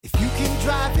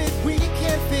drive it, we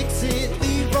can fix it.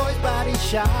 Leroy's Body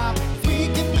Shop. We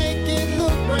can make it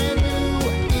look brand new.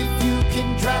 If you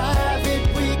can drive it,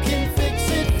 we can fix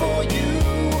it for you.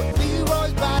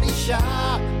 Leroy's Body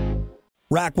Shop.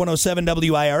 Rock 107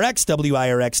 WIRX,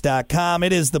 WIRX.com.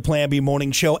 It is the Plan B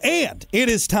Morning Show, and it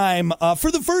is time,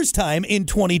 for the first time in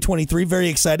 2023, very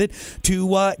excited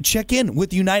to check in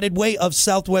with United Way of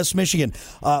Southwest Michigan.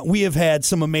 We have had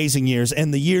some amazing years,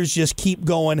 and the years just keep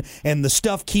going, and the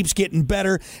stuff keeps getting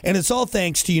better, and it's all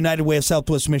thanks to United Way of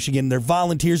Southwest Michigan, their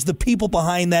volunteers, the people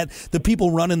behind that, the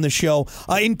people running the show,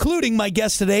 including my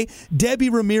guest today, Debbie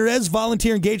Ramirez,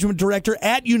 Volunteer Engagement Director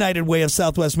at United Way of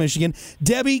Southwest Michigan.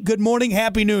 Debbie, good morning.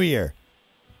 Happy New Year.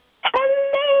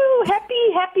 Hello.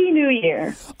 Happy New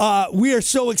Year. We are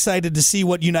so excited to see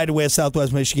what United Way of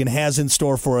Southwest Michigan has in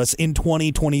store for us in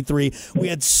 2023. We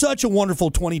had such a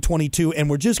wonderful 2022, and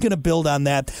we're just going to build on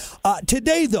that.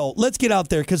 Today, though, let's get out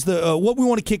there, because what we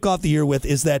want to kick off the year with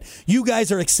is that you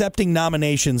guys are accepting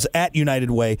nominations at United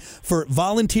Way for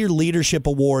Volunteer Leadership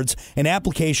Awards and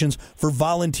applications for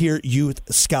Volunteer Youth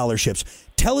Scholarships.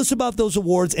 Tell us about those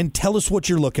awards and tell us what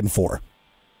you're looking for.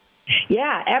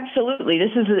 Yeah, absolutely.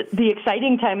 This is the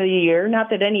exciting time of the year. Not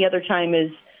that any other time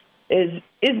isn't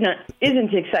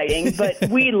exciting, but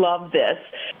we love this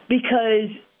because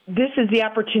this is the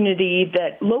opportunity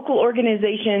that local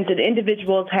organizations and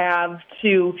individuals have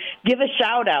to give a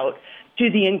shout out to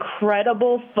the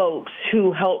incredible folks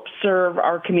who help serve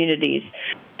our communities.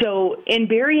 So in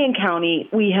Berrien County,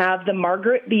 we have the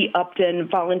Margaret B. Upton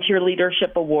Volunteer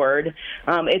Leadership Award.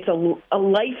 It's a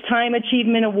lifetime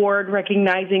achievement award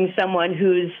recognizing someone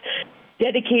who's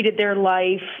dedicated their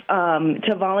life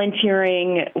to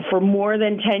volunteering for more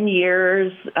than 10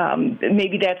 years.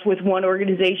 Maybe that's with one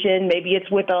organization. Maybe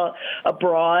it's with a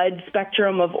broad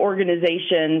spectrum of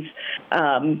organizations.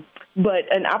 But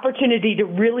an opportunity to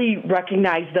really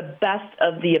recognize the best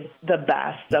of the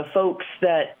best, the folks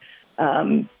that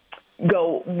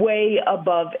go way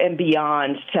above and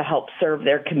beyond to help serve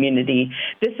their community.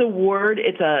 This award,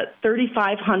 it's a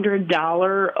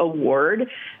 $3,500 award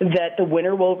that the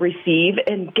winner will receive.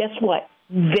 And guess what?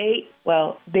 They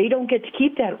don't get to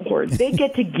keep that award. They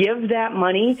get to give that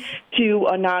money to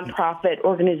a nonprofit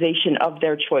organization of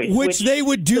their choice. Which they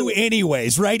would do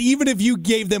anyways, right? Even if you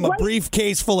gave them a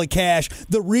briefcase full of cash,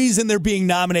 the reason they're being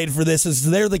nominated for this is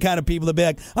they're the kind of people that be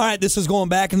like, all right, this is going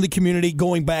back into the community,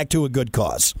 going back to a good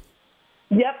cause.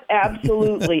 Yep,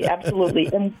 absolutely, absolutely.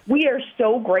 And we are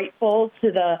so grateful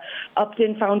to the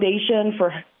Upton Foundation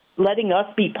for letting us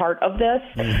be part of this.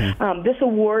 Mm-hmm. This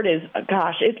award is,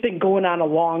 it's been going on a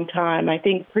long time. I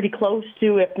think pretty close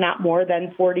to, if not more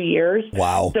than 40 years.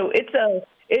 Wow. So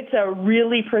it's a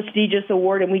really prestigious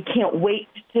award, and we can't wait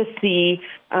to see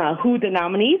who the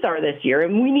nominees are this year.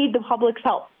 And we need the public's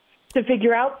help to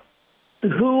figure out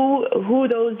who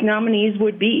those nominees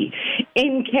would be.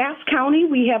 In Cass County,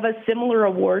 we have a similar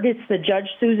award. It's the Judge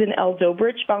Susan L.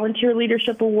 Dobrich Volunteer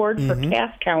Leadership Award for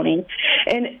Cass County.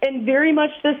 And very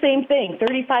much the same thing,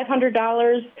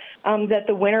 $3,500 that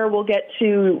the winner will get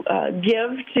to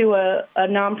give to a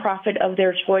nonprofit of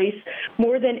their choice.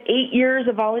 More than 8 years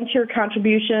of volunteer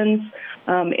contributions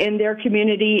in their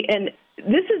community. And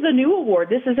this is a new award.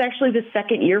 This is actually the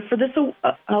second year for this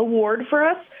award for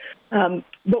us.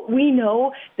 But we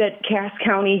know that Cass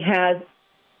County has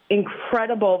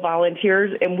incredible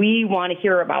volunteers, and we want to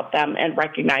hear about them and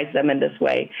recognize them in this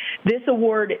way. This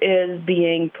award is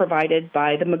being provided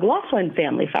by the McLaughlin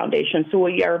Family Foundation, so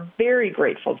we are very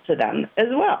grateful to them as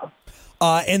well.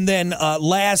 And then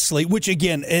lastly, which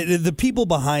again, the people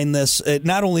behind this,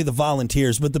 not only the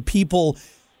volunteers, but the people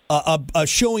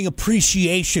showing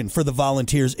appreciation for the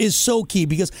volunteers is so key,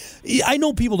 because I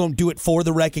know people don't do it for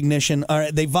the recognition.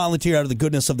 They volunteer out of the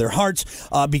goodness of their hearts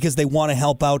because they want to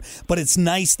help out. But it's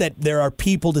nice that there are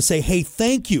people to say, hey,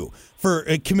 thank you for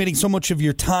committing so much of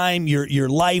your time, your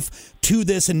life to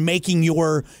this and making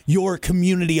your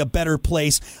community a better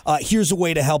place. Here's a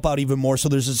way to help out even more. So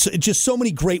there's just so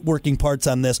many great working parts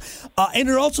on this. And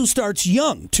it also starts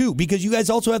young, too, because you guys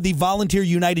also have the Volunteer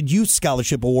United Youth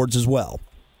Scholarship Awards as well.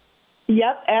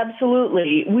 Yep,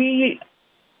 absolutely. We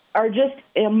are just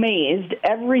amazed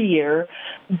every year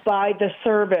by the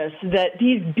service that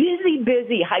these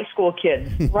busy high school kids,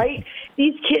 right?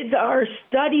 These kids are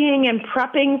studying and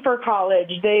prepping for college.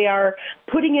 They are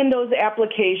putting in those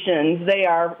applications. They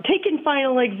are taking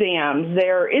final exams.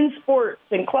 They're in sports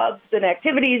and clubs and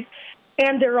activities,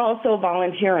 and they're also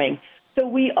volunteering. So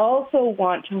we also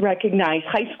want to recognize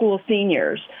high school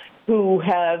seniors who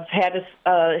have had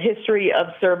a history of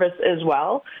service as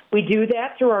well. We do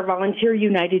that through our Volunteer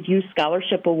United Youth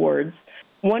Scholarship Awards.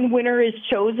 One winner is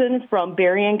chosen from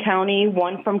Berrien County,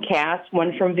 one from Cass,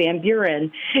 one from Van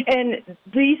Buren. And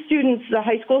these students, the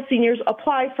high school seniors,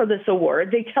 apply for this award.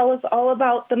 They tell us all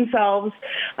about themselves,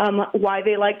 why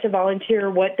they like to volunteer,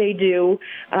 what they do.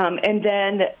 And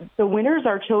then the winners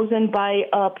are chosen by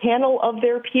a panel of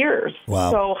their peers. Wow.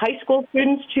 So high school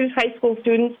students choose high school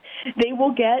students.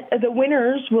 The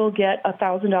winners will get a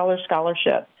 $1,000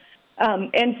 scholarship.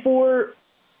 And for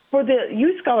the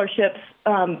youth scholarships,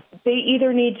 they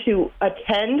either need to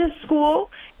attend school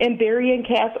in Berrien,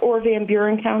 Cass, or Van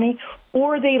Buren County,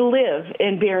 or they live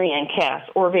in Berrien, Cass,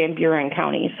 or Van Buren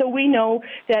County. So we know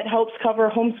that helps cover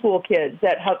homeschool kids.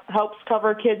 That helps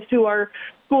cover kids who are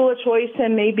school of choice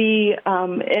and maybe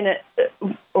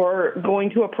or going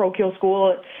to a parochial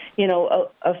school.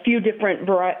 A few different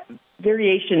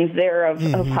variations there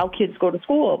of how kids go to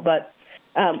school, but.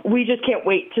 We just can't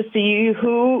wait to see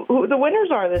who the winners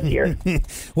are this year.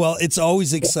 Well, it's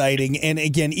always exciting. And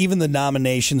again, even the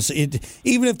nominations,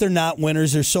 even if they're not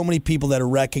winners, there's so many people that are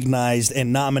recognized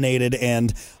and nominated.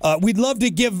 And we'd love to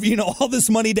give, all this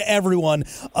money to everyone.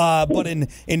 But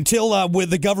until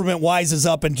the government wises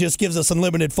up and just gives us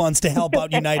unlimited funds to help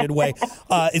out United Way,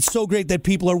 it's so great that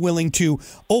people are willing to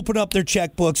open up their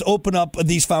checkbooks, open up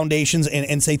these foundations,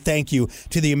 and say thank you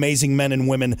to the amazing men and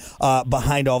women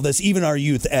behind all this, even our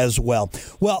youth as well.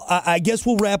 Well, I guess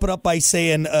we'll wrap it up by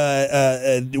saying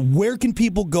where can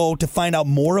people go to find out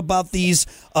more about these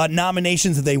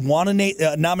nominations? If they want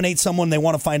to nominate someone, they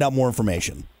want to find out more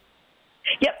information.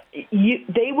 Yep.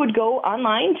 They would go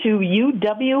online to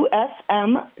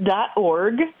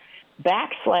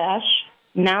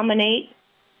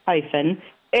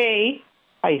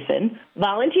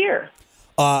uwsm.org/nominate-a-volunteer.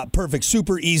 Perfect.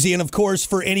 Super easy. And, of course,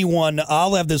 for anyone,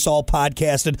 I'll have this all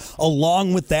podcasted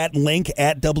along with that link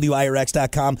at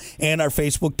WIRX.com and our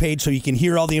Facebook page so you can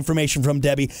hear all the information from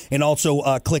Debbie and also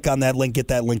click on that link, get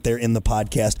that link there in the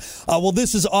podcast. Well,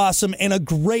 this is awesome and a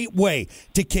great way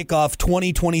to kick off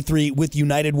 2023 with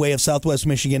United Way of Southwest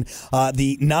Michigan.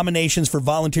 The nominations for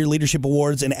Volunteer Leadership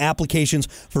Awards and applications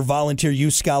for Volunteer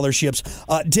Youth Scholarships.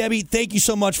 Debbie, thank you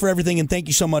so much for everything and thank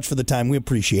you so much for the time. We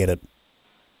appreciate it.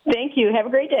 Thank you. Have a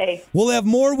great day. We'll have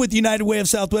more with United Way of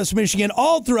Southwest Michigan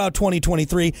all throughout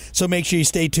 2023, so make sure you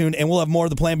stay tuned, and we'll have more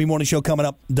of the Plan B Morning Show coming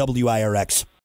up, WIRX.